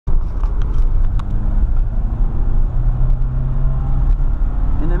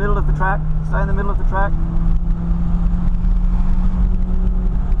Stay in the middle of the track.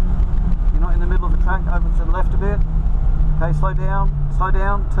 You're not in the middle of the track, over to the left a bit. Okay, slow down,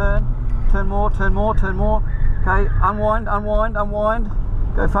 turn more, turn more, turn more. Okay, unwind, unwind, unwind.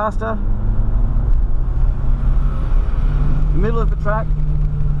 Go faster. Middle of the track.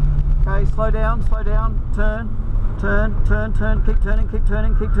 Okay, slow down, turn, turn, turn, turn, keep turning, keep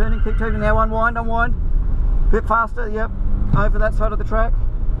turning, keep turning, keep turning. Now unwind, unwind. Bit faster, yep. Over that side of the track.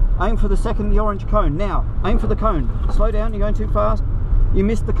 Aim for the second, the orange cone. Now, aim for the cone. Slow down, you're going too fast. You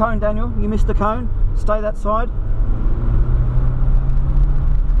missed the cone, Daniel. You missed the cone. Stay that side.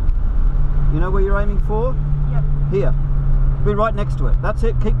 You know where you're aiming for? Yep. Here. Be right next to it. That's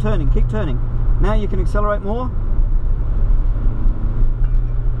it. Keep turning, keep turning. Now you can accelerate more.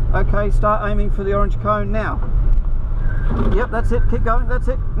 Okay, start aiming for the orange cone now. Yep, that's it. Keep going. That's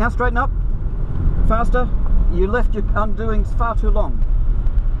it. Now straighten up. Faster. You left your undoing far too long.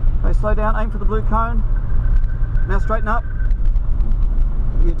 Okay, slow down. Aim for the blue cone. Now straighten up.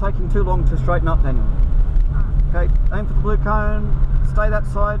 You're taking too long to straighten up, Daniel. Okay, aim for the blue cone. Stay that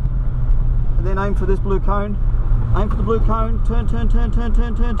side. And then aim for this blue cone. Aim for the blue cone. Turn, turn, turn, turn,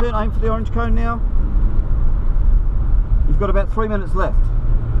 turn, turn, turn. Aim for the orange cone now. You've got about 3 minutes left.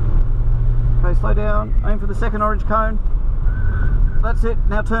 Okay, slow down, aim for the second orange cone. That's it,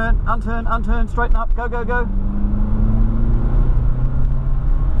 now turn, unturn, unturn, straighten up, go, go, go.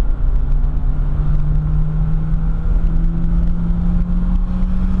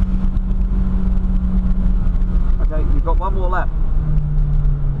 Okay, you've got one more lap.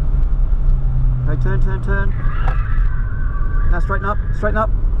 Okay, turn, turn, turn. Now straighten up, straighten up.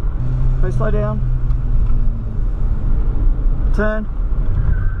 Okay, slow down. Turn.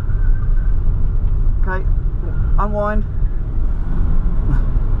 Okay, unwind.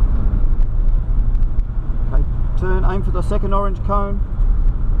 Okay, turn, aim for the second orange cone.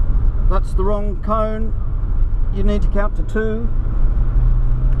 That's the wrong cone. You need to count to 2.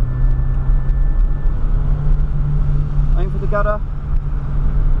 Aim for the gutter.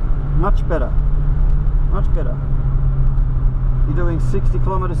 Much better. Much better. You're doing 60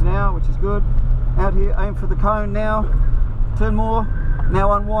 kilometers an hour, which is good. Out here, aim for the cone now. Turn more.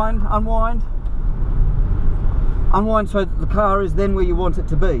 Now unwind, unwind. Unwind so that the car is then where you want it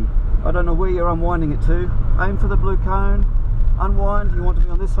to be. I don't know where you're unwinding it to. Aim for the blue cone. Unwind. You want to be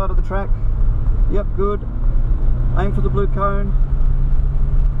on this side of the track. Yep, good. Aim for the blue cone.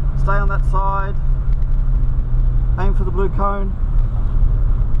 Stay on that side. Aim for the blue cone.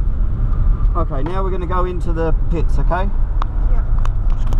 Okay, now we're going to go into the pits, okay?